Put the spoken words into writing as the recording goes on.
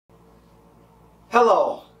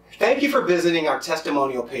Hello, thank you for visiting our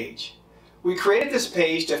testimonial page. We created this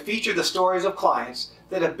page to feature the stories of clients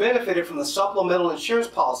that have benefited from the supplemental insurance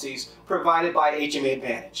policies provided by HMA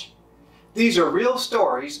Advantage. These are real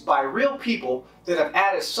stories by real people that have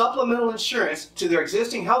added supplemental insurance to their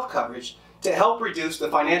existing health coverage to help reduce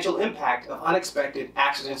the financial impact of unexpected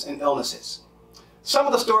accidents and illnesses. Some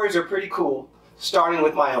of the stories are pretty cool, starting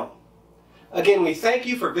with my own. Again, we thank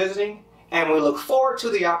you for visiting, and we look forward to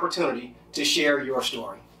the opportunity to share your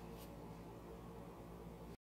story.